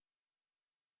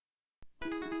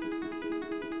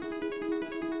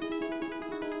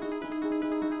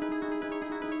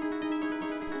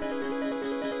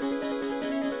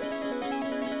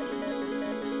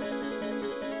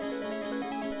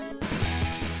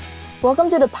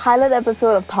Welcome to the pilot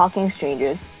episode of Talking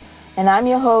Strangers, and I'm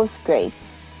your host, Grace.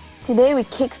 Today we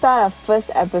kickstart our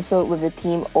first episode with the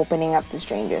theme Opening Up to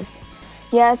Strangers.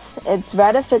 Yes, it's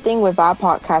rather fitting with our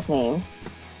podcast name.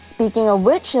 Speaking of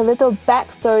which, a little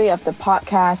backstory of the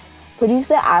podcast.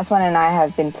 Producer Aswan and I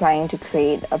have been planning to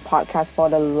create a podcast for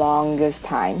the longest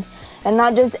time. And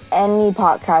not just any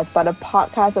podcast, but a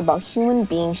podcast about human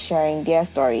beings sharing their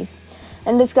stories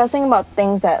and discussing about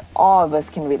things that all of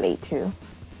us can relate to.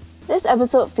 This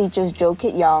episode features Joe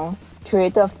Kit Yong,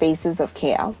 curator of Faces of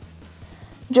KL.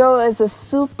 Joe is a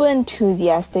super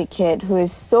enthusiastic kid who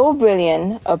is so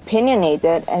brilliant,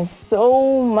 opinionated, and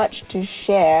so much to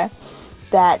share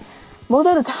that most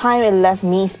of the time it left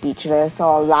me speechless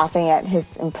or laughing at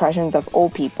his impressions of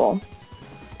old people.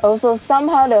 Also,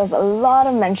 somehow there was a lot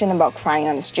of mention about crying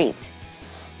on the streets.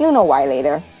 You'll know why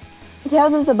later. He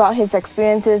tells us about his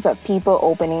experiences of people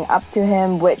opening up to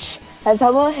him, which has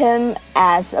helped him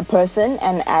as a person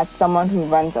and as someone who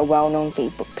runs a well-known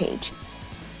Facebook page.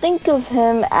 Think of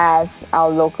him as our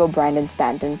local Brandon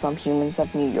Stanton from Humans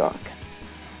of New York.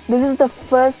 This is the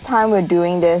first time we're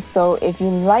doing this, so if you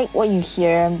like what you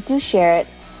hear, do share it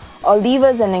or leave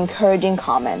us an encouraging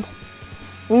comment.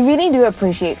 We really do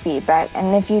appreciate feedback,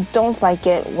 and if you don't like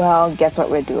it, well, guess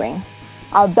what we're doing?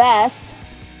 Our best!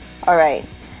 Alright,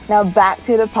 now back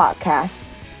to the podcast.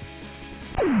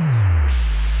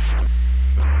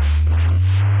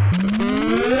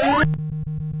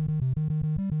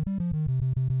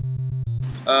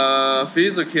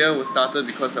 Faces of KL was started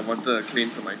because I wanted a claim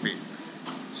to my fame.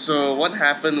 So what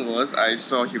happened was I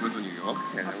saw Humans of New York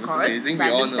and it was amazing. We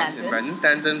all know Brandon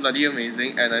Stanton, bloody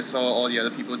amazing, and I saw all the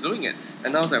other people doing it.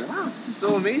 And I was like, wow, this is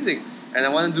so amazing. And I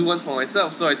want to do one for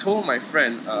myself. So I told my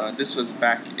friend, this was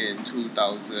back in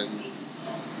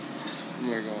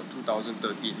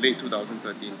 2013, late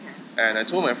 2013. And I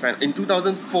told my friend, in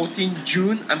 2014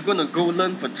 June, I'm going to go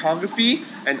learn photography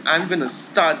and I'm going to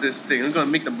start this thing. I'm going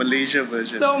to make the Malaysia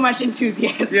version. So much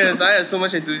enthusiasm. Yes, I had so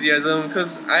much enthusiasm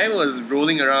because I was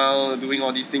rolling around, doing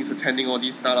all these things, attending all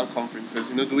these startup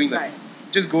conferences,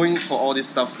 just going for all this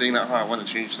stuff, saying that, I want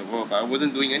to change the world, but I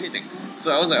wasn't doing anything.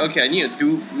 So I was like, okay, I need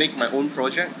to make my own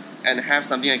project and have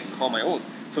something I can call my own.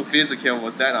 So Faces of KL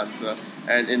was that answer.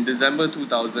 And in December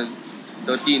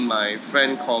 2013, my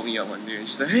friend called me up one day and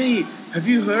she said, hey, have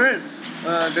you heard?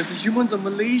 There's a Humans of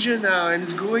Malaysia now and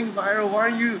it's going viral. Why are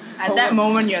you? At that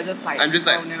moment, you're just like, I'm just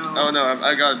like, oh no,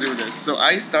 I gotta do this. So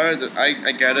I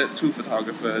gathered 2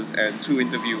 photographers and 2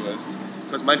 interviewers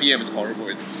because my VM is horrible.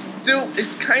 It's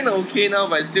kind of okay now,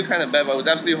 but it's still kind of bad. But it was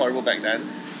absolutely horrible back then.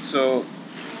 So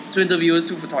 2 interviewers,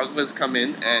 2 photographers come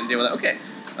in and they were like, okay.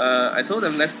 I told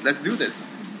them let's do this.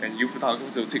 And you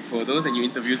photographers will take photos and you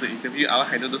interviewers will interview. I'll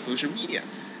handle the social media.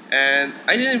 And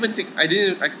I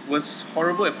was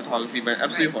horrible at photography, but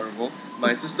absolutely horrible.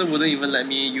 My sister wouldn't even let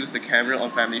me use the camera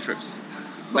on family trips.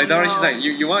 Like, Dara, she's like,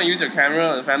 you want to use your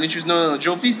camera on family trips? No,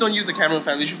 Joe, please don't use the camera on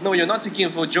family trips. No, you're not taking a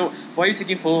photo. Joe, why are you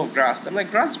taking a photo of grass? I'm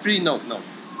like, grass is pretty, no.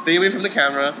 Stay away from the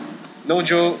camera. No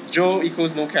Joe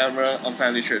equals no camera on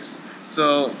family trips.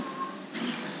 So,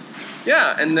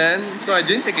 yeah, and then, so I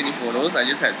didn't take any photos. I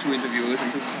just had 2 interviewers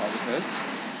and 2 photographers.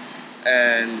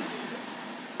 And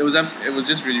it was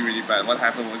just really, really bad. What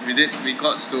happened was we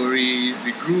got stories,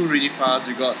 we grew really fast,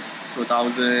 we got to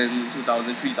 1,000,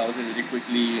 2,000, 3,000 really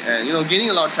quickly, and gaining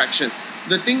a lot of traction.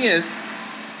 The thing is,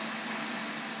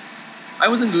 I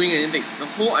wasn't doing anything. The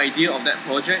whole idea of that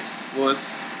project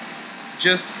was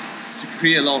just to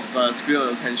create a lot of buzz, create a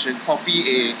lot of attention,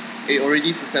 copy a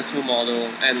already successful model,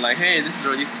 and like, hey, this is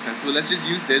already successful, let's just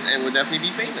use this and we'll definitely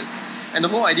be famous. And the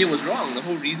whole idea was wrong. The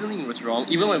whole reasoning was wrong.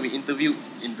 Even when we interview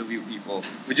people,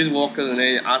 we just walk in and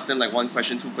then ask them like 1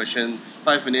 question, 2 questions,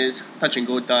 5 minutes, touch and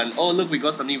go, done. Oh, look, we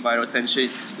got something viral.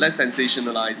 Let's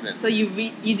sensationalize it. So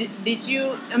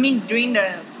during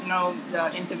the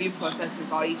interview process with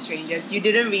all these strangers, you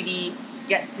didn't really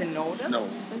get to know them? No,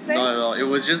 not at all. It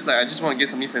was just like, I just want to get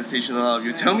something sensational out of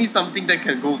you. Tell me something that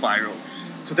can go viral.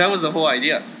 So that was the whole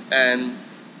idea. And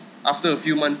after a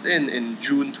few months in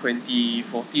June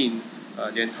 2014,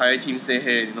 the entire team say,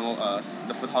 hey,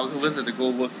 the photographers had to go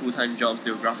work full-time jobs,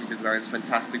 they were graphic designers,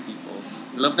 fantastic people.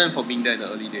 Love them for being there in the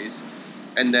early days.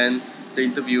 And then the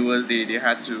interviewers, they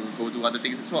had to go do other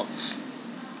things as well.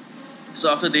 So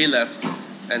after they left,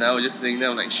 and I was just sitting there,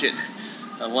 I'm like, shit,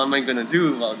 what am I gonna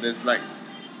do about this? Like,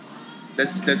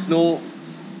 there's no...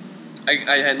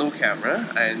 I had no camera,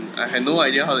 and I had no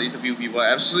idea how to interview people.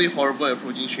 I was absolutely horrible at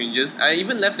approaching strangers. I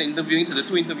even left the interviewing to the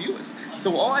 2 interviewers.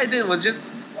 So all I did was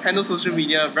just handle social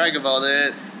media, brag about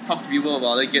it, talk to people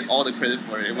about it, get all the credit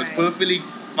for it. It was perfectly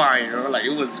fine, like,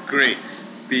 it was great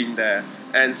being there.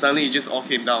 and suddenly it just all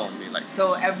came down on me. Like,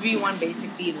 So everyone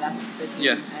basically left the team.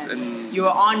 yes, and you were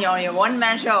on your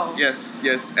one-man show. yes,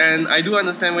 and I do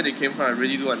understand where they came from. I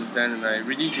really do understand, and I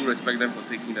really do respect them for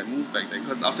taking that move back then.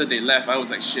 Because after they left, I was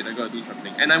like, shit, I gotta do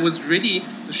something, and I was ready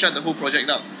to shut the whole project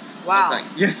down. Wow. I was like,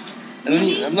 yes,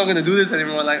 I'm not gonna do this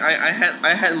anymore. Like I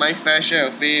had my fair share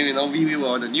of fame. You know, we were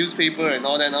on the newspaper and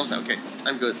all that. And I was like, okay,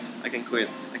 I'm good. I can quit.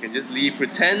 I can just leave,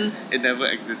 pretend it never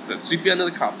existed, sweep it under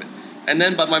the carpet. And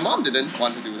then, but my mom didn't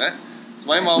want to do that. So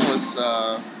my mom was.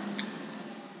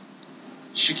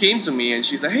 She came to me and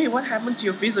she's like, hey, what happened to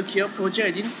your Face of Care project?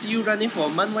 I didn't see you running for a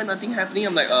month. Why nothing happening?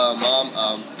 I'm like,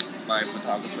 mom, my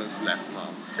photographers left,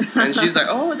 mom. And she's like,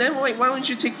 oh, then why don't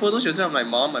you take photos yourself? I'm like,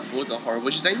 mom, my photos are horrible.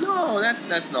 She's like, no,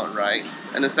 that's not right.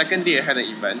 And the second day I had an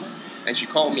event and she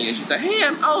called me and she's like, hey,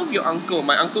 I'm out of your uncle.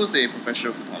 My uncle's a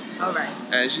professional photographer. All right.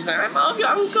 And she's like, I'm out of your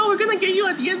uncle. We're gonna get you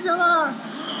a DSLR.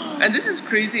 And this is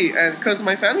crazy, and because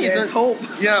my family There's isn't hope.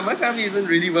 Yeah, my family isn't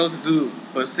really well to do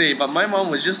per se, but my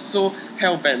mom was just so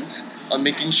hell bent on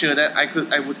making sure that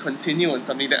I would continue on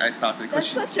something that I started. That's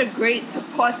such a great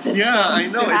support system. Yeah, I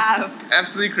know, to it's have.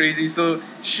 absolutely crazy. So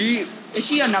Is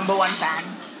she your number one fan?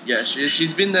 yeah,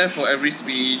 she's been there for every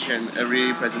speech and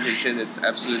every presentation. It's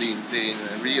absolutely insane, and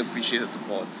I really appreciate her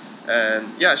support. And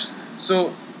yeah,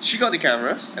 so she got the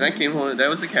camera, and I came home. There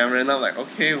was the camera, and I'm like,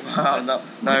 okay, wow, now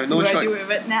I have no What do I choice. do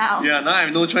with it now? Yeah, now I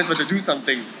have no choice but to do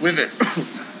something with it.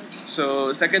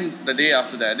 So the day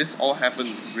after that, this all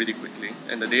happened really quickly.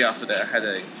 And the day after that, I had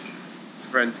a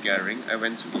friends gathering. I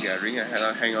went to the gathering. I had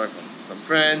a hangout with some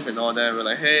friends and all that. We're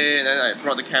like, hey, and then I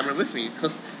brought the camera with me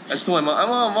because I just told my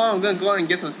mom, I'm gonna go out and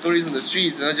get some stories on the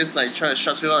streets, and I just like try to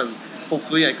shut her out. And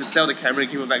hopefully, I could sell the camera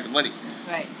and give her back the money.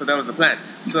 Right. So that was the plan.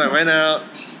 So I went out.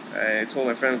 I told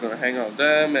my friend I'm gonna hang out with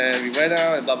them, and we went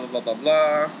out and blah blah blah blah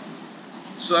blah.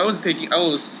 So I was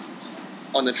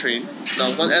on the train. I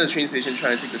was at the train station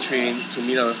trying to take the train to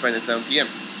meet up with a friend at 7 p.m.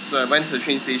 So I went to the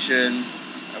train station.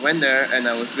 I went there and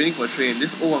I was waiting for a train.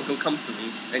 This old uncle comes to me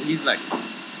and he's like,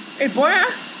 "Hey boy,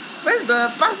 where's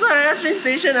the Pasaraya train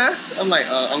station? I'm like,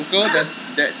 uncle,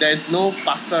 there's no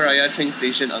Pasaraya train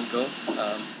station, uncle.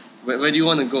 Where do you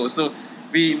want to go? So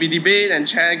we debate and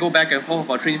chat, go back and forth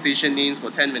about train station names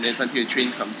for 10 minutes until the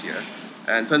train comes here.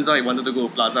 And turns out he wanted to go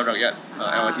to Plaza Rakyat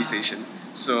LRT station.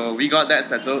 So we got that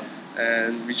settled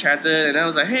and we chatted and I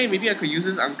was like, hey, maybe I could use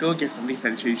this uncle, get something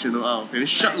sensational out of him,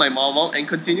 shut my mom out and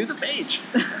continue the page.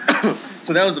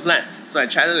 So that was the plan. So I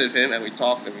chatted with him and we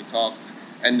talked.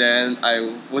 And then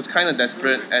I was kind of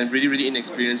desperate and really, really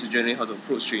inexperienced with generally how to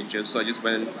approach strangers. So I just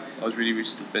went, I was really, really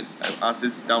stupid. I asked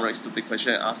this downright stupid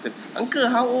question. I asked him, uncle,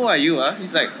 how old are you?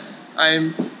 He's like,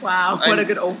 Wow, what a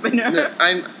good opener.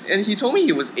 And he told me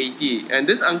he was 80. And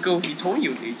this uncle, he told me he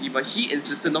was 80, but he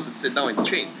insisted not to sit down in the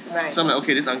train. Right. So I'm like,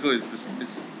 okay, this uncle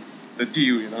is the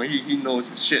deal, you know, he knows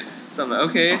his shit. So I'm like,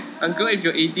 okay, uncle, if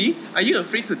you're 80, are you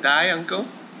afraid to die, uncle?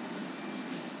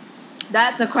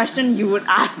 That's a question you would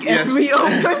ask Yes. every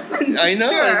old person. I know,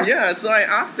 Sure. yeah. So I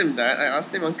asked him that. I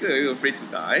asked him, uncle, are you afraid to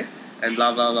die? And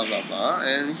blah, blah, blah, blah, blah.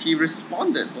 And he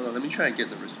responded. Hold on, let me try and get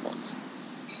the response.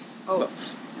 Oh,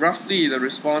 But roughly, the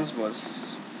response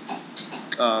was,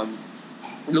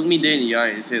 look me dead in the eye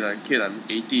and said, like, kid, I'm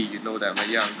 80. You know that. I'm like,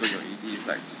 yeah, uncle, you're 80. He's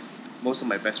like, most of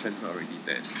my best friends are already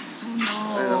dead.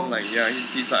 oh And no. I'm like, yeah.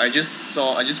 He's like, I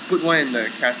just put one in the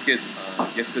casket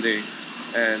yesterday,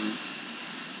 and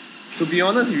to be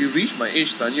honest, if you reach my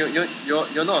age, son, you're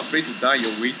not afraid to die.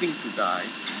 You're waiting to die,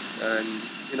 and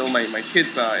you know my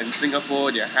kids are in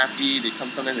Singapore. They're happy.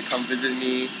 Sometimes they come visit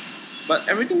me, but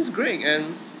everything's great.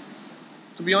 And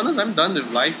to be honest, I'm done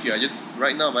with life here.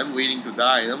 Right now I'm waiting to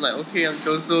die, and I'm like, okay,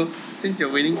 uncle. So since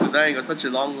you're waiting to die, and you got such a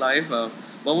long life.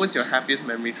 What was your happiest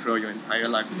memory throughout your entire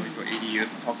life? You know, you got 80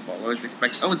 years to talk about. I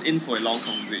was in for a long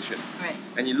conversation. Right.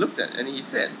 And he looked at and he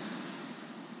said,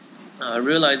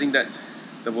 realizing that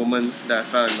the woman that I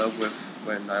fell in love with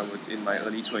when I was in my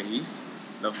early 20s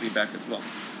loved me back as well.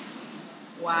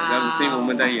 Wow. And that was the same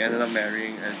woman that he ended up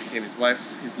marrying and became his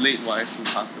wife, his late wife who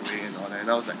passed away and all that. And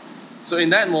I was like, so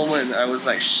in that moment, I was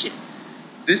like, shit,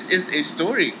 this is a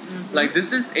story. Mm-hmm. Like,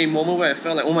 this is a moment where I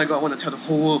felt like, oh my god, I want to tell the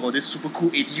whole world about this super cool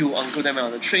 80-year-old uncle that met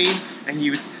on the train and he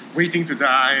was waiting to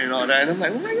die and all that. And I'm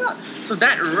like, oh my god. So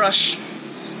that rush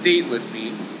stayed with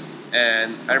me.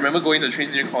 And I remember going to the train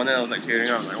station corner and I was like tearing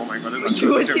up. I was like, oh my god, this You uncle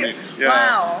were looked at me. tear-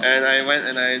 Wow. And I went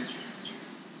and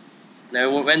I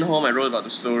went home, I wrote about the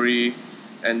story,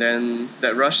 and then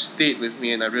that rush stayed with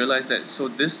me and I realized that, so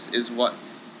this is what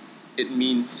it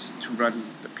means to run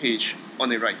the page on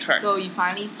the right track. So you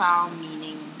finally found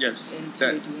meaning Yes, into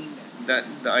that- doing this. That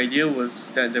the idea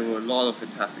was that there were a lot of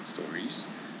fantastic stories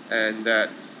and that,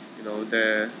 you know,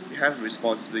 we have a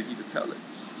responsibility to tell it.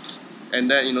 And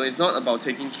then, it's not about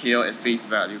taking KL at face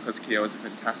value, because KL is a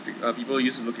fantastic... people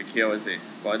used to look at KL and say,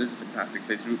 wow, this is a fantastic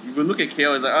place. We will look at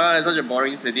KL as like, it's such a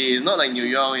boring city. It's not like New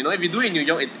York. If you do it in New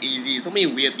York, it's easy. So many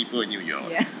weird people in New York.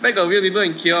 Yeah. Like, weird people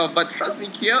in KL, but trust me,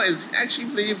 KL is actually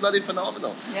pretty bloody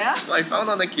phenomenal. Yeah? So I found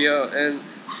out that KL, and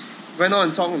went on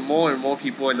and talked with more and more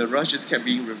people, and the rush just kept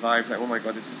being revived. Like, oh my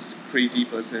god, this is crazy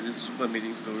person, this super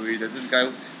amazing story. There's this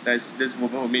guy, there's this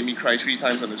woman who made me cry 3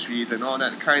 times on the streets, and all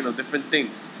that kind of different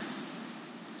things.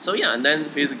 So yeah, and then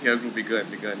Facebook KL grew bigger and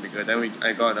bigger and bigger. Then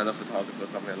I got another photographer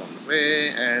somewhere along the way,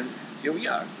 and here we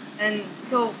are. And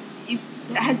so,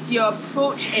 has your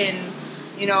approach in,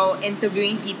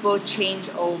 interviewing people changed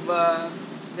over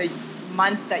the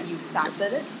months that you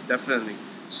started it? Definitely.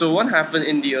 So what happened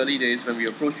in the early days when we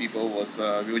approached people was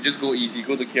we would just go easy,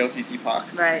 go to KLCC Park,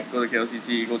 Right. go to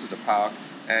KLCC, go to the park,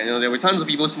 and there were tons of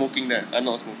people smoking there. I'm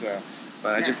not a smoker,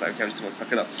 but I just I'm just gonna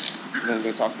suck it up and then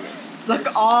go talk to them.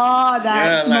 Suck all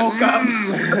that smoke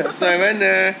up. So I went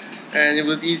there, and it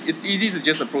was easy. It's easy to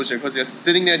just approach them because they're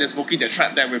sitting there, they're smoking, they're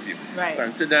trapped there with you. Right. So I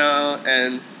sit down,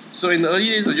 and so in the early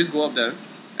days, I just go up there,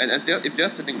 and if they're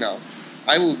sitting down,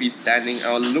 I will be standing.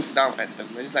 I'll look down at them.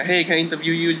 I'm just like, hey, can I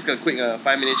interview you? Just a quick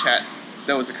 5-minute chat.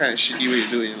 That was the kind of shitty way to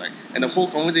do it. And the whole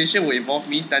conversation would involve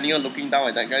me standing up, looking down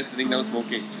at that guy sitting down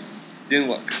smoking. Didn't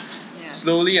work. Yeah.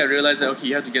 Slowly, I realized that okay,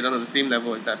 you have to get down to the same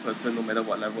level as that person, no matter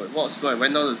what level it was. So I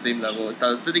went down to the same level,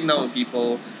 started sitting down with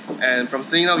people, and from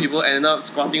sitting down with people, I ended up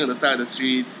squatting on the side of the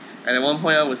streets. And at one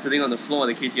point, I was sitting on the floor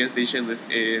at the KTM station with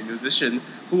a musician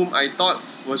whom I thought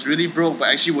was really broke, but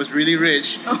actually was really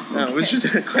rich, which was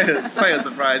quite a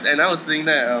surprise. And I was sitting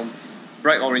there,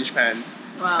 bright orange pants.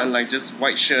 Wow. And just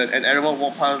white shirt, and everyone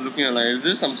walked past looking at is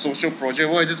this some social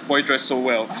project? Why is this boy dressed so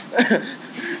well?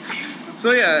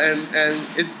 So yeah, and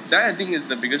it's that I think is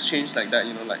the biggest change like that,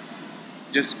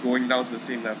 just going down to the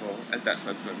same level as that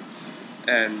person.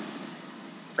 And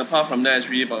apart from that, it's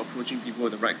really about approaching people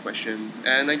with the right questions.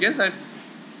 And I guess I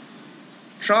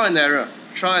trial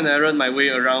and error my way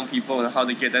around people and how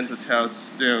to get them to tell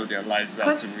their lives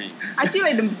out to me. I feel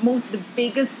like the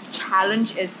biggest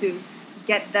challenge is to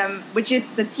get them, which is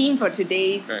the theme for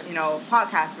today's Right.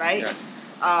 podcast, right? Yeah.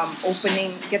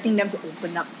 Getting them to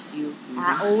open up to you.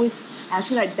 Mm-hmm. I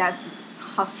feel like that's the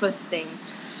toughest thing.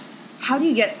 How do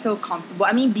you get so comfortable?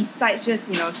 I mean, besides just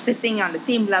sitting on the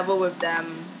same level with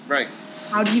them, Right.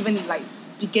 how do you even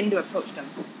begin to approach them?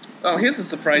 Well, here's a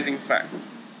surprising fact.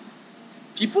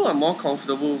 People are more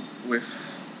comfortable with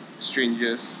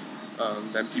strangers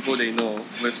than people they know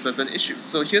with certain issues.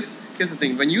 So here's the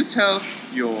thing. When you tell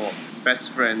your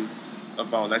best friend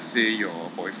about, let's say, your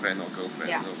boyfriend or girlfriend,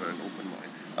 Yeah. over an open mind,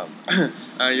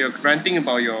 you're ranting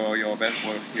about your best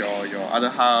your other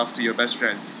half to your best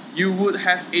friend, you would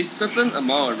have a certain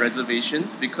amount of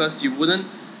reservations because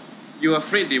you're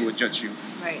afraid they would judge you.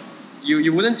 Right.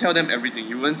 You wouldn't tell them everything.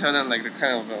 You wouldn't tell them the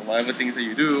kind of whatever things that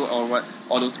you do or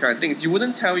all those kind of things. You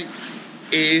wouldn't tell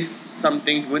A some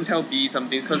things, you wouldn't tell B some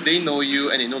things because they know you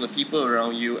and they know the people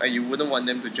around you and you wouldn't want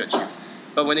them to judge you.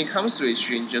 But when it comes to a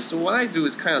stranger, so what I do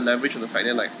is kind of leverage on the fact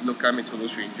that look, I'm a total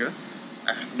stranger.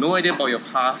 I have no idea about your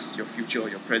past, your future, or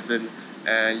your present,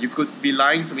 and you could be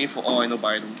lying to me for all I know, but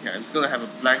I don't care. I'm just gonna have a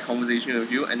blank conversation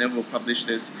with you, and then we'll publish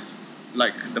this,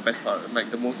 the best part,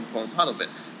 the most important part of it.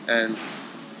 And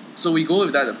so we go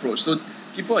with that approach. So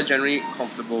people are generally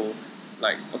comfortable,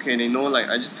 okay, they know,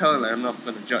 I just tell them, I'm not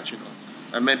gonna judge,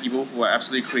 I met people who are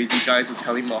absolutely crazy guys who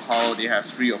tell me about how they have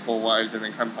 3 or 4 wives and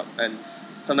then and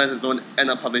sometimes they don't end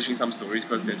up publishing some stories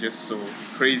because they're just so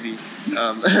crazy.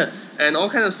 And all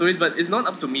kinds of stories, but it's not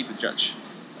up to me to judge.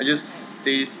 I just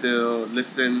stay still,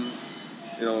 listen,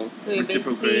 So you're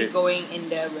basically reciprocate. going in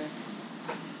there with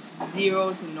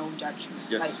zero to no judgment.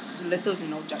 Yes. Little to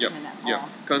no judgment at all. Yeah,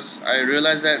 because I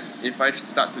realized that if I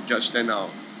start to judge, then I'll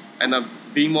end up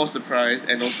being more surprised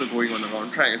and also going on the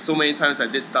wrong track. And so many times I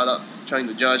did start up trying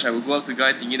to judge. I would go up to a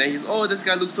guy thinking that this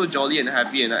guy looks so jolly and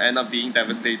happy, and I end up being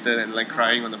devastated and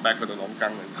crying on the back of the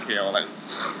longkang and KL.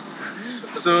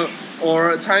 So,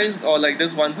 or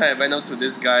this one time I went up to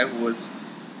this guy who was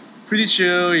pretty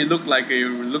chill. He looked like not a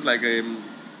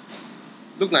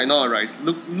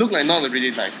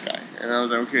really nice guy. And I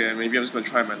was like, okay, maybe I'm just gonna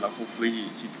try my luck. Hopefully he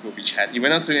will be chatty. He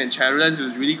went up to me and chatted. I realized he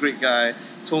was a really great guy.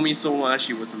 Told me so much.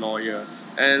 He was a lawyer.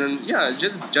 And yeah,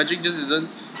 just judging just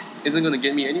isn't gonna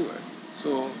get me anywhere.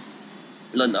 So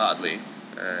learn the hard way.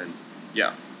 And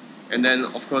yeah. And then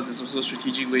of course there's also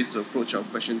strategic ways to approach our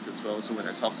questions as well. So when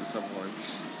I talk to someone,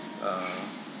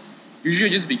 usually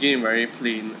I just begin very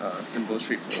plain, simple,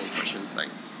 straightforward questions like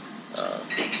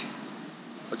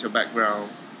what's your background?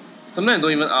 Sometimes I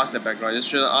don't even ask their background. I just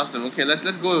try to ask them, okay, let's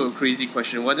go with a crazy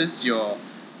question. What is your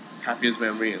happiest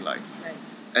memory in life? Right.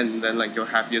 and then like your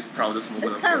happiest, proudest moment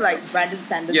It's of kind of yourself. like Brandon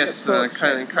Standard's Yes, approach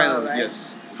kind as of, well, right?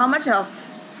 yes, How much of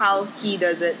how he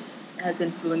does it has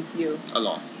influenced you? a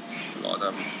lot.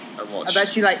 I watch.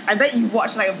 I bet you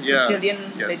watch like a Yeah, bajillion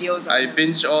yes. videos of I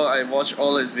him. I watch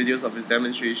all his videos of his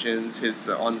demonstrations, his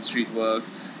on the street work,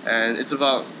 and it's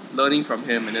about learning from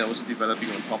him and then also developing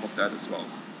on top of that as well.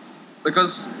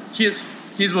 Because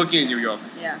he's working in New York,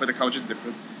 Yeah. but the culture is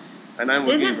different, and I'm Is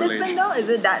working it in Malaysia. different though? Is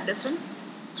it that different?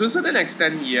 To a certain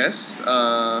extent, yes.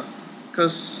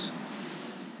 Because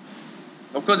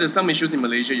of course, there's some issues in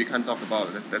Malaysia you can't talk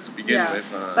about. That's that to begin with.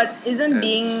 But isn't and-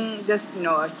 being just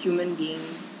a human being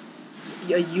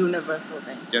a universal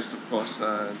thing? Yes, of course,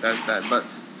 that's that. But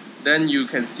then you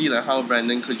can see like how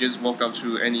Brandon could just walk up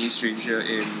to any stranger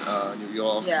in New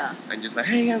York Yeah. and just like,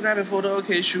 hey, can I grab a photo?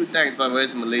 Okay, shoot, thanks. But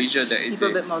whereas in Malaysia, there is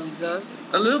People a bit more reserved.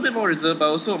 a little bit more reserved, but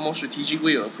also a more strategic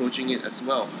way of approaching it as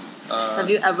well. Have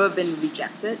you ever been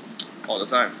rejected? All the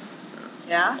time.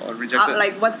 Yeah. Or rejected.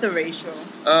 Like, what's the ratio?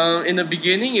 In the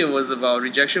beginning, it was about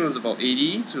rejection was about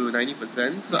 80 to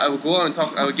 90%. So I would go out and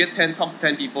talk. I would get top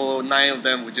 10 people. 9 of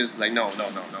them would just like no,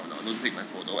 don't take my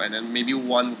photo. And then maybe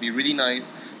one would be really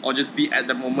nice, or just be at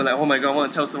the moment like, oh my god, I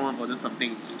want to tell someone about this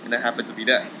something, and that happened to be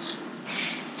that.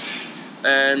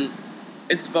 And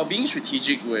it's about being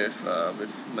strategic with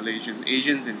Malaysians,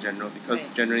 Asians in general, because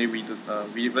Right. generally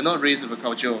we were not raised with a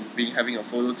culture of having a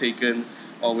photo taken,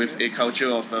 or That's with true. a culture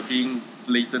of being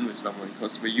blatant with someone,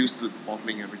 because we're used to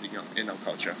bottling everything up in our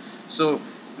culture. So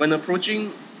when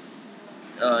approaching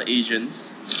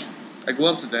Asians, I go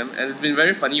up to them, and it's been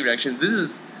very funny reactions. This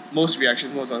is most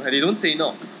reactions most of the time. They don't say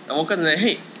no. I walk up and say,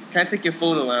 hey, can I take your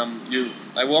photo?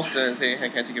 I walk to them and say, hey,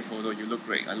 can I take your photo? You look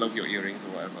great. I love your earrings or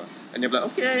whatever. And they're like,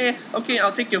 okay,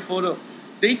 I'll take your photo.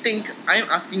 They think I'm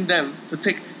asking them to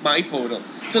take my photo.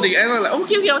 So they end up like,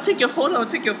 okay, I'll take your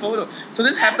photo. So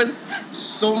this happens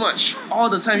so much, all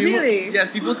the time. People- Really?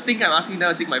 Yes, people think I'm asking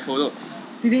them to take my photo.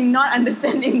 Do they not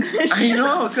understand English? I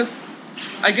know, because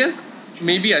I guess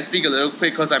maybe I speak a little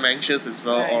quick because I'm anxious as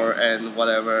well, Right. and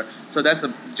whatever. So that's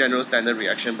a general standard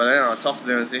reaction. But then I'll talk to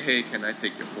them and say, hey, can I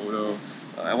take your photo?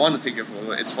 I want to take your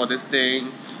photo. It's for this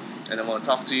thing, and I want to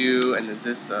talk to you. And it's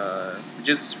just we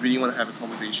just really want to have a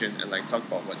conversation and like talk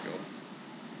about what you're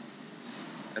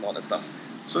and all that stuff.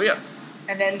 So yeah.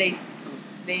 And then they say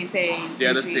They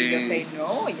either usually say- they say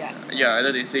no or yes. Yeah,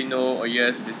 either they say no or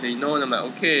yes. If they say no, then I'm like,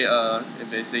 okay, if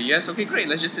they say yes, okay, great,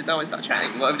 let's just sit down and start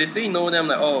chatting. Well, if they say no, then I'm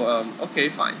like, okay,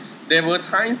 fine. There were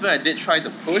times where I did try to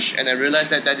push, and I realized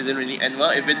that didn't really end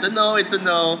well. If it's a no, it's a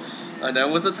no. There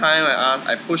was a time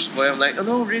I pushed for it. I'm like, oh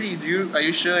no, really? Are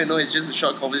you sure? No, it's just a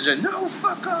short conversation. No,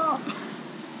 fuck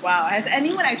off. Wow. Has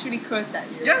anyone actually cursed at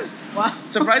you? Yes. Wow.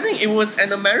 Surprising, it was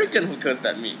an American who cursed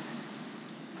at me.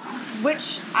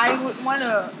 Which I would want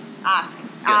to ask.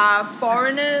 Yes.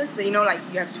 Foreigners, like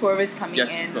you have tourists coming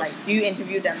Yes, in, of course. like do you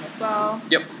interview them as well?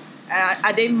 Yep.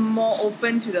 Are they more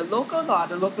open to the locals or are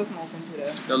the locals more open to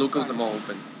the The locals are more foreigners?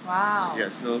 open. Wow.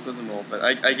 Yes, the locals are more open.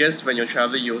 I guess when you're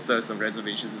traveling, you also have some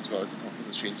reservations as well as talking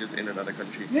to strangers in another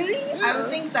country. Really? I Yeah. would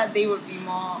think that they would be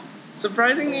more.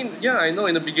 Surprisingly, yeah, I know.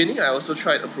 In the beginning, I also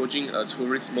tried approaching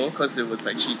tourists more because it was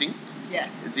like cheating. Yes.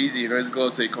 It's easy, let's go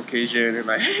up to a Caucasian and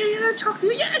like, hey, talk to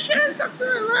you. Yeah, sure, talk to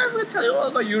me. I'm gonna tell you all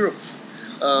about Europe.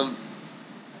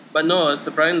 But no,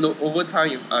 surprisingly, over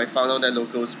time, I found out that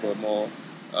locals were more,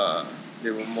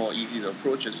 they were more easy to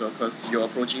approach as well because you're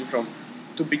approaching from,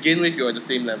 to begin with, you're at the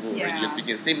same level already. Yeah. You're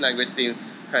speaking the same language, same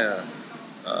kind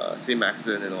of, same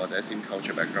accent and all that, same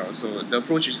culture background. So the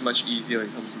approach is much easier in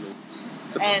terms of locals.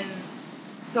 So- And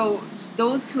so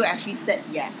those who actually said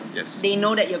yes, Yes. they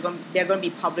know that they're going to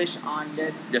be published on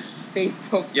this Yes.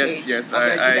 Facebook page. Yes, Okay, so you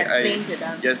I explain to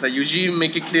them. yes, I usually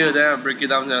make it clear, then I break it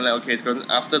down, and I'm like, okay, it's going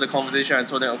after the conversation, I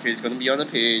told them, okay, it's going to be on the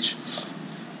page,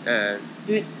 and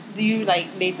Do you like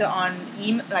later on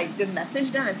just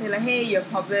message them and say like, hey, you're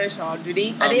published, or are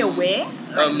they aware?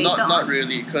 Like, later not on?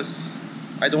 really, because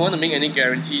I don't want to make any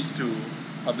guarantees to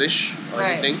publish or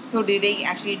anything. So did they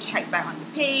actually check back on the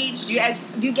page? Do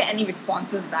you get any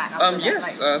responses back after that?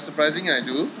 Yes, Like, surprisingly I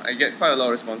do. I get quite a lot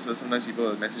of responses. Sometimes people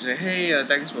will message me, hey,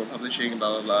 thanks for publishing,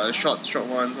 blah blah blah. Short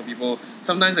ones. Or people.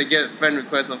 Sometimes I get friend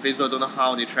requests on Facebook. I don't know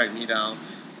how they track me down.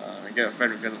 I get a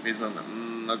friend request on Facebook.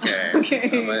 I'm like, okay.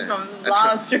 okay, I'm like, from a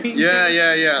lot of strangers.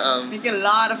 Yeah. Making a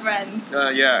lot of friends.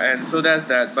 Yeah, and so that's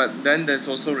that. But then there's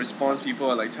also response. People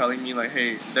are like telling me like,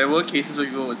 hey, there were cases where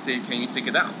people would say, can you take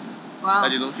it down? Wow.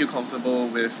 Like they don't feel comfortable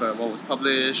with what was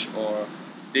published, or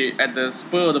they at the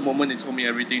spur of the moment they told me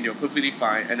everything, they were perfectly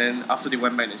fine, and then after they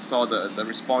went back and they saw the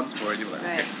response for it, they were like,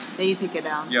 Right. okay. Then you take it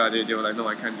down. Yeah, they were like, no,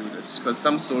 I can't do this, because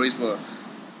some stories were,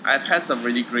 I've had some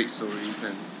really great stories,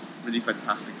 and really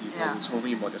fantastic people Yeah. who told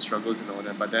me about their struggles and all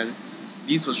that. But then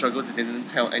these were struggles they didn't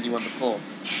tell anyone before.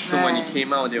 So when it Right.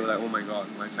 came out, they were like, "Oh my god,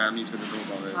 my family's gonna know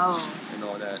about it," Oh. and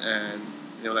all that. And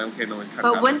they were like, "Okay, no, it can't But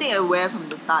happen." weren't they aware from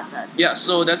the start that? Yeah,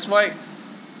 so that's why,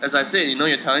 as I said,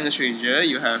 you're telling a stranger,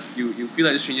 you feel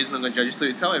like the stranger's not gonna judge you, so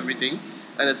you tell everything,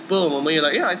 and at spur of the moment you're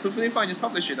like, yeah, it's perfectly fine, just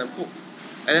publish it, I'm cool.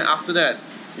 And then after that,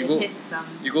 It hits them.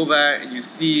 you go back and you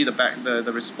see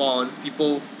the response,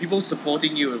 people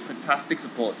supporting you with fantastic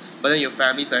support, but then your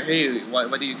family's like, hey, why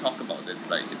did you talk about this?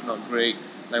 Like, it's not great.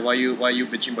 Like, why are you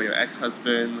bitching about your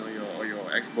ex-husband or your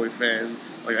ex-boyfriend,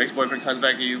 or your ex-boyfriend comes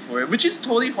back at you for it, which is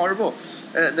totally horrible.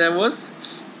 There was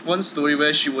one story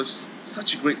where she was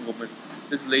such a great woman.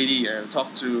 This lady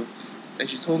talked to, and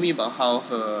she told me about how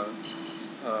her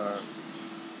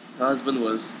husband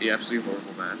was a absolutely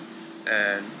horrible man,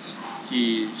 and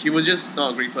he was just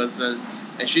not a great person,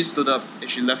 and she stood up and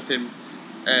she left him,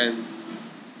 and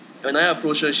when I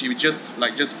approached her, she was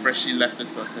just freshly left this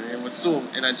person, and it was so.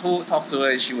 And I talked to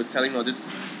her, and she was telling me about this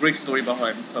great story about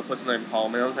her personal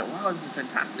empowerment. I was like, wow, this is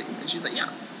fantastic. And she's like, yeah,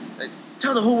 like,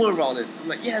 tell the whole world about it. I'm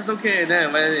like, yes, okay. And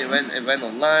then it went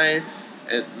online,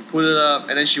 and we put it up,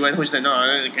 and then she went home. She's like,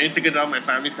 no, can you take it down? My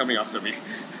family's coming after me.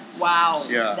 Wow.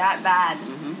 Yeah. That bad.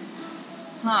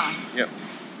 Mm-hmm. Huh. Yep.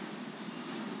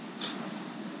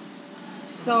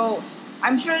 So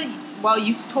I'm sure. Well,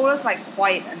 you've told us like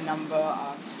quite a number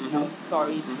of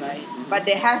stories, right? Mhm. But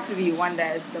there has to be one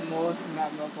that is the most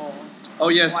memorable. Oh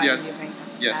yes, one yes, you think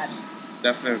of yes, that.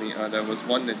 definitely. There was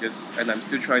one that just, and I'm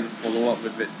still trying to follow up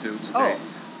with it till today.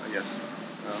 Oh. Yes.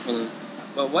 Hold on.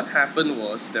 But what happened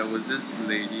was there was this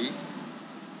lady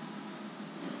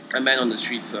I met on the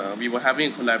streets. We were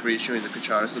having a collaboration in the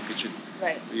Kacharasu kitchen.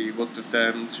 Right. We worked with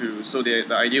them to. So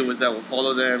the idea was that we'll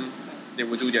follow them. They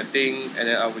would do their thing, and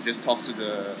then I would just talk to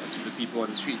the people on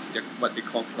the streets, what they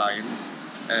call clients,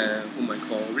 whom I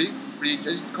call really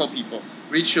just call people,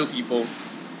 really chill people.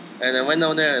 And I went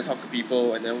down there and I talked to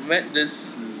people, and I met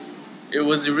this. It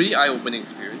was a really eye-opening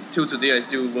experience. Till today, I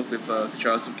still work with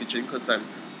Kacharasu Kitchen because I'm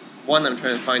trying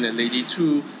to find a lady.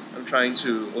 Two, I'm trying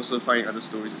to also find other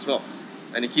stories as well,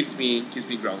 and it keeps me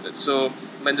grounded. So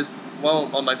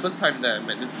on my first time there, I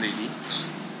met this lady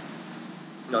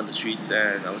on the streets,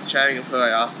 and I was chatting with her. I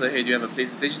asked her, "Hey, do you have a place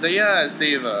to stay?" She's like, "Yeah, I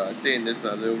stay in this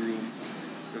little room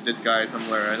with this guy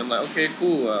somewhere." And I'm like, "Okay,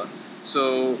 cool."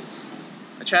 So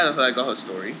I chatted with her. I got her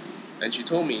story, and she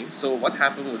told me. So what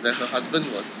happened was that her husband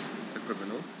was a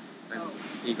criminal, and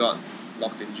he got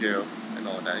locked in jail and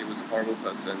all that. He was a horrible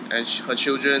person, and her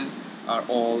children are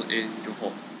all in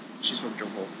Johor. She's from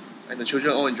Johor, and the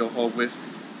children are all in Johor with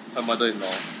her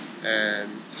mother-in-law, and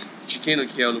she came to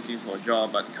KL looking for a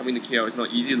job, but coming to KL is not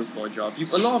easy to look for a job.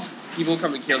 A lot of people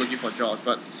come to KL looking for jobs,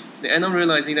 but they end up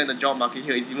realizing that the job market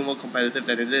here is even more competitive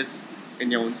than it is in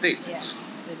their own states.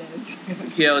 Yes, it is.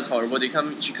 KL is horrible.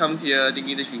 She comes here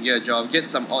thinking that she can get a job, get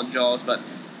some odd jobs, but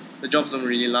the jobs don't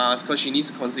really last because she needs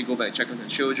to constantly go back and check on her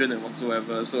children and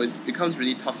whatsoever. So it becomes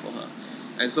really tough for her,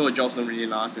 and so her jobs don't really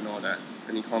last and all that.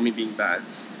 And the economy being bad,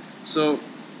 so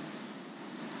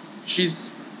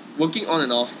she's working on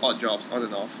and off, odd jobs, on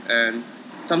and off, and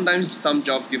sometimes some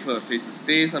jobs give her a place to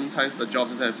stay, sometimes the job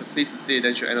doesn't have a place to stay,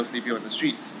 then she'll end up sleeping on the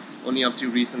streets. Only up to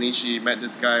recently, she met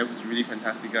this guy who's a really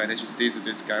fantastic guy, and then she stays with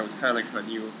this guy who's kind of like her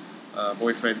new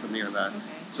boyfriend, something like that. Okay.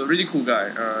 So really cool guy.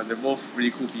 They're both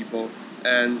really cool people,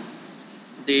 and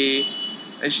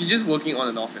she's just working on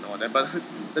and off and all that. But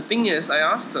the thing is, I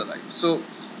asked her like, so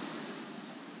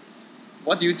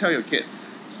what do you tell your kids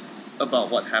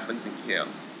about what happens in KL?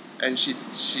 And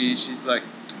she's like,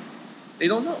 they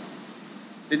don't know.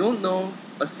 They don't know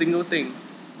a single thing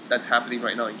that's happening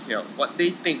right now in KL. What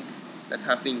they think that's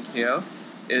happening in KL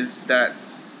is that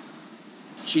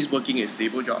she's working a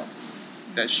stable job,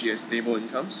 that she has stable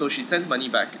income. So she sends money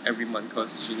back every month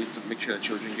because she needs to make sure the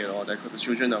children get all that, because the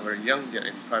children are very young, they're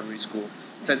in primary school.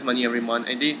 Sends money every month,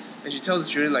 and she tells the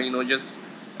children like, just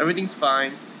everything's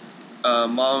fine.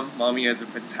 Mommy has a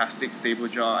fantastic stable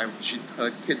job.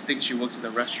 Her kids think she works in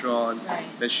a restaurant. Right.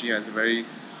 That she has a very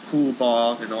cool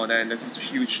boss and all that. And there's this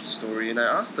huge story. And I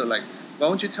asked her like, why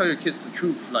don't you tell your kids the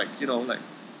truth? Like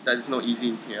that it's not easy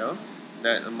in here.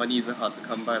 That money isn't hard to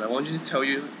come by. Like, why don't you just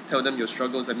tell them your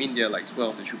struggles? I mean, they're like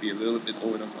 12. They should be a little bit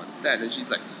old enough to understand. And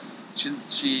she's like, she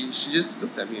just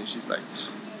looked at me and she's like,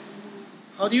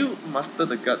 how do you muster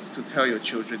the guts to tell your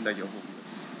children that you're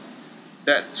homeless?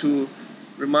 That to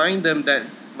remind them that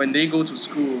when they go to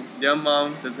school, their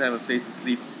mom doesn't have a place to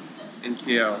sleep in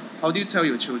KL. How do you tell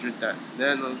your children that?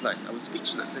 Then I was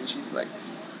speechless, and she's like,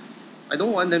 I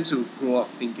don't want them to grow up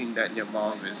thinking that their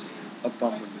mom is a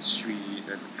bum on the street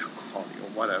and alcoholic alcoholic or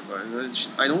whatever.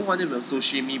 I don't want them to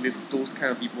associate me with those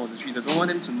kind of people on the streets. I don't want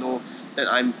them to know that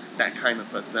I'm that kind of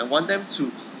person. I want them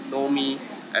to know me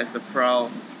as the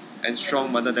proud and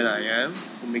strong mother that I am,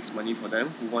 who makes money for them,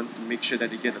 who wants to make sure that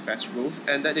they get the best growth,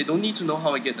 and that they don't need to know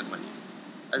how I get the money.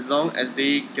 As long as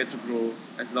they get to grow,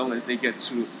 as long as they get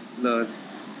to learn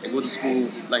and go to school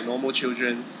like normal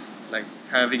children, like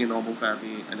having a normal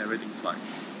family, and everything's fine.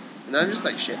 And I'm just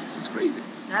like, shit, this is crazy.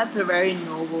 That's a very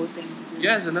noble thing to do.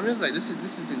 Yes, and I'm just like, this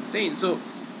is insane. So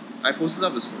I posted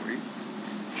up a story,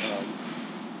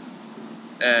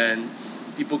 and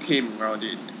people came around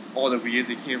it. All the videos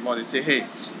they came around, they say, hey,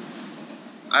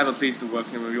 I have a place to work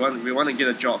and we want to get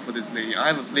a job for this lady. I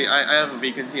have a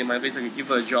vacancy in my place. I can give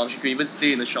her a job. She can even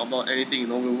stay in the shop, not anything.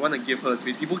 We want to give her a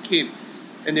space. People came,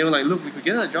 and they were like, look, we could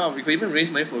get her a job. We could even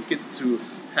raise money for kids to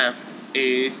have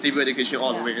a stable education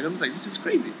all the way. And I was like, this is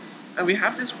crazy. And we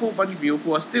have this whole bunch of people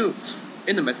who are still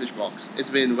in the message box. It's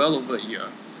been well over a year,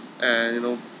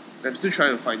 and I'm still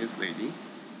trying to find this lady.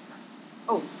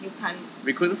 Oh, you can't.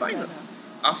 We couldn't find her.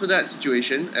 After that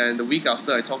situation, and the week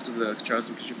after, I talked to the Charles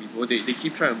Kitchen people. They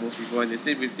keep trying most people, and they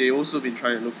say they also been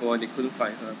trying to look for her, and they couldn't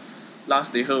find her.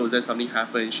 Last they heard was that something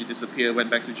happened, she disappeared,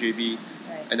 went back to JB,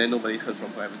 Right. and then nobody's heard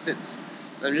from her ever since.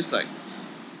 And I'm just like,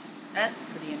 That's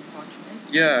pretty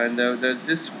unfortunate. yeah, and there's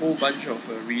this whole bunch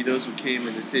of readers who came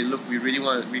and they said, look, we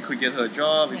could get her a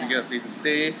job, we could get a place to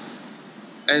stay,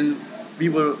 and we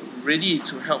were ready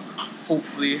to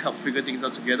hopefully help figure things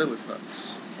out together with her.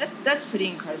 That's pretty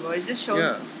incredible. It just shows.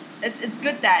 Yeah. It's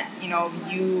good that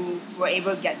you were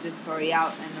able to get this story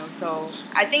out, and also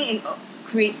I think it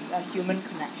creates a human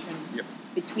connection Yep.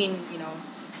 between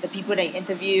the people they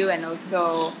interview and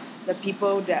also the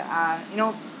people that are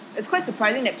It's quite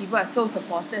surprising that people are so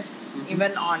supportive,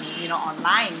 even on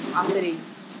online after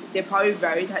they're probably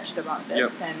very touched about this,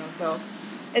 Yep. and also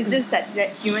it's just that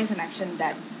human connection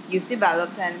that you've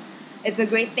developed, and it's a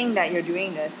great thing that you're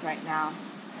doing this right now.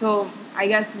 So I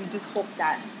guess we just hope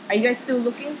that. Are you guys still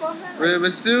looking for her? We're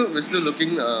still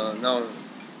looking now.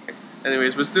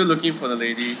 Anyways, we're still looking for the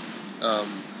lady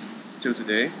till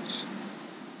today.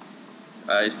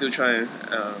 I still try.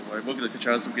 I work with the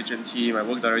Kachara Soup Kitchen team. I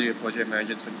work directly with project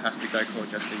managers. Fantastic guy called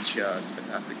Justin Chia. He's a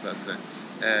fantastic person.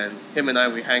 And him and I,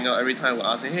 we hang out every time. We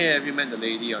ask him, hey, have you met the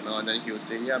lady or not? And then he will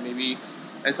say, yeah, maybe.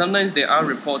 And sometimes there are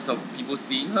reports of people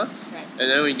seeing her, Right. and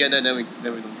then we get there, then we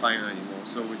don't find her anymore.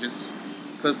 So we just,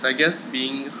 because I guess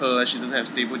being her, she doesn't have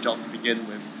stable jobs to begin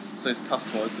with, so it's tough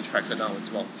for us to track her down as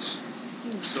well.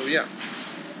 So yeah.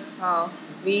 Well,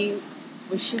 we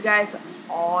wish you guys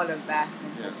all the best,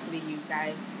 and Yeah. hopefully you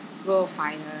guys will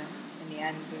find her in the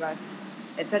end, because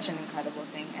it's such an incredible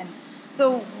thing. And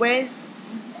so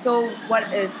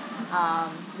what is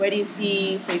where do you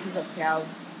see Faces of KL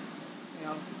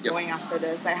Yep. going after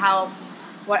this? Like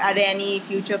what are there any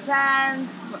future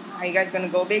plans? Are you guys gonna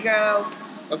go bigger?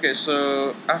 Okay,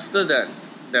 so after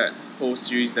that whole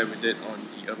series that we did on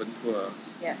the urban poor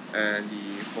Yes. and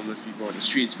the homeless people on the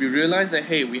streets, we realized that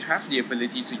hey, we have the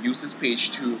ability to use this page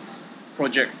to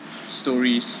project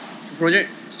stories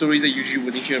that you usually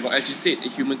wouldn't hear about. As you said, a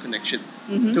human connection.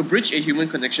 Mm-hmm. To bridge a human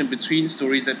connection between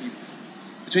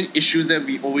between issues that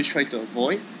we always try to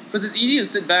avoid. Because it's easy to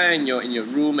sit back in your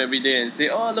room every day and say,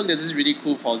 oh look, there's this really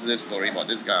cool positive story about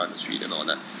this guy on the street and all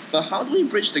that. But how do we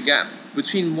bridge the gap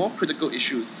between more critical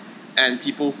issues and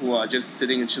people who are just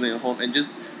sitting and chilling at home and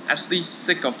just absolutely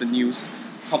sick of the news,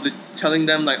 telling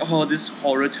them like, oh, this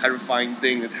horror, terrifying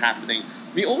thing that's happening.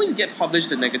 We always get published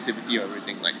the negativity of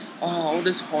everything, like, oh, all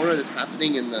this horror that's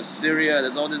happening in Syria,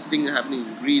 there's all this thing happening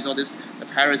in Greece, all this, the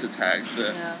Paris attacks,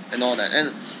 Yeah. and all that.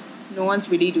 And No one's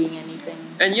really doing anything.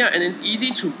 and it's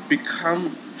easy to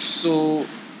become so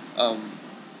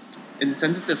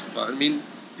insensitive,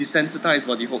 desensitized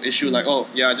about the whole issue. Like, oh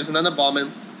yeah, just another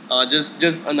bombing,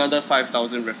 just another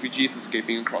 5,000 refugees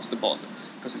escaping across the border.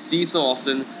 Because you see so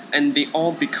often, and they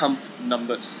all become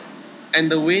numbers.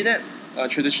 And the way that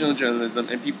traditional journalism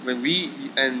and people,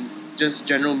 and just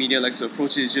general media likes to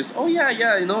approach it is just, oh yeah,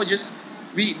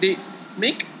 they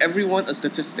make everyone a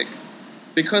statistic.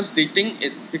 Because they think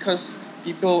because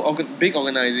big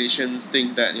organizations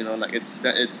think that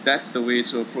that's the way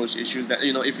to approach issues, that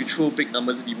if you throw big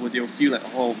numbers at people, they'll feel like,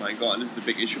 oh my god, this is a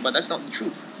big issue. But that's not the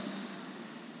truth.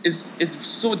 It's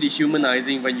so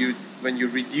dehumanizing when you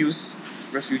reduce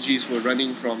refugees who are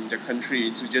running from their country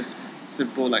into just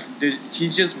simple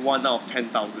he's just one out of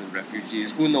 10,000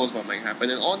 refugees. Who knows what might happen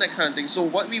and all that kind of thing. So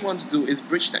what we want to do is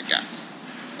bridge that gap.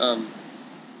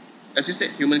 As you said,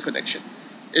 human connection.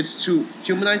 It's to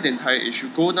humanize the entire issue,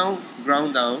 go down,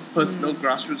 ground down, personal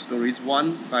grassroots stories,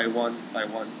 one by one by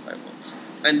one by one.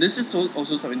 And this is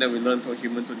also something that we learned from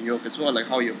Humans of New York as well, like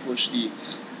how you approach the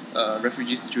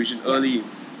refugee situation early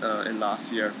in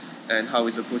last year, and how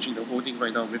he's approaching the whole thing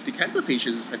right now with the cancer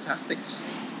patients is fantastic.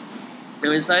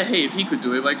 And it's like, hey, if he could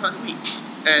do it, why can't we?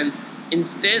 And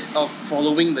instead of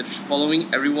following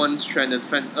everyone's trend,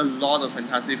 there's a lot of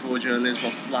fantastic photojournalists were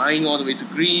flying all the way to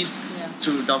Greece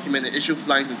to document the issue,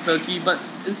 flying to Turkey. But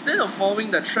instead of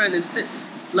following that trend,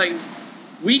 like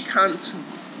we can't.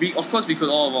 Of course, we could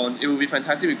all it would be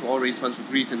fantastic. We could all raise funds for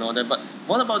Greece and all that. But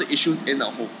what about the issues in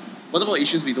our home? What about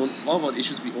issues we don't? What about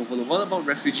issues we overlook? What about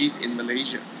refugees in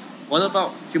Malaysia? What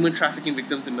about human trafficking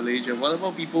victims in Malaysia? What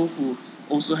about people who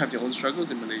also have their own struggles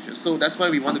in Malaysia? So that's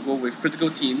why we want to go with critical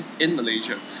teams in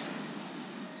Malaysia.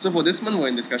 So for this month, we're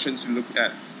in discussion to look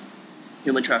at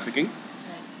human trafficking.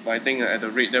 But I think at the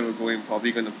rate that we're going,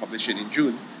 probably going to publish it in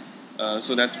June.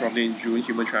 So that's probably in June,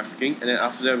 human trafficking. And then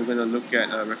after that, we're going to look at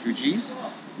refugees.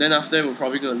 Then after that, we're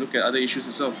probably going to look at other issues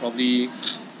as well. Probably,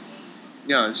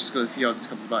 it's just going to see how this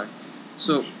comes by.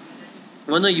 So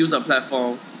I want to use our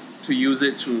platform to use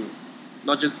it to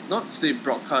not say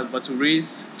broadcast, but to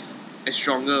raise a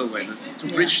stronger awareness, to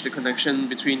bridge the connection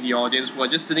between the audience who are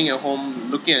just sitting at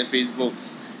home looking at Facebook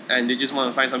and they just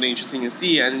want to find something interesting to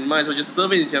see, and might as well just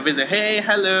serve it into your face and say, hey,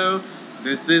 hello,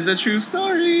 this is a true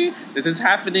story, this is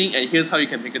happening, and here's how you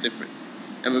can make a difference.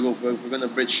 And we're going to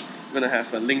bridge, we're going to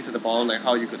have links at the bottom, like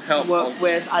how you could help. Work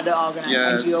with other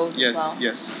NGOs as well.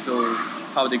 Yes. So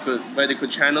where they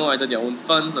could channel either their own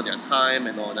funds or their time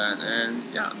and all that. And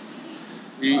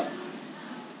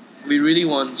we really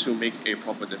want to make a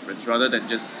proper difference rather than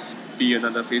just be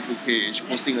another Facebook page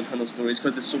posting a ton of stories,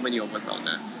 because there's so many of us out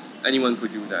there. Anyone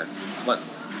could do that. But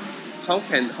how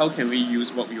can we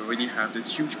use what we already have,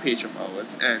 this huge page of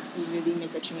ours, and really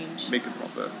make a change, make a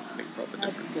proper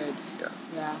difference? That's good. Yeah.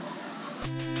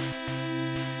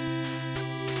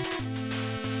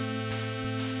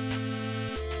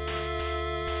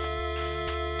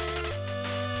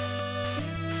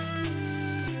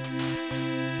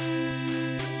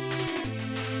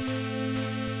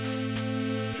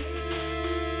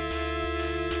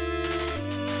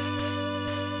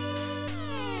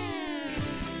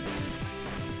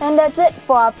 And that's it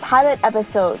for our pilot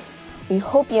episode. We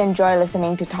hope you enjoy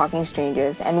listening to Talking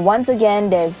Strangers, and once again,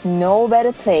 there's no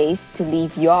better place to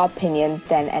leave your opinions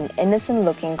than an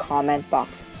innocent-looking comment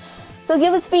box. So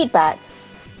give us feedback.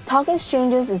 Talking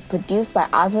Strangers is produced by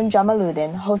Azwan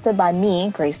Jamaluddin, hosted by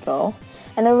me, Grace Low,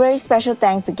 and a very special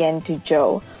thanks again to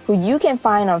Joe, who you can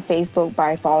find on Facebook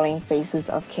by following Faces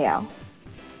of KL.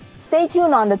 Stay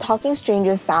tuned on the Talking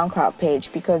Strangers SoundCloud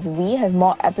page because we have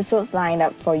more episodes lined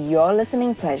up for your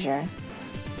listening pleasure.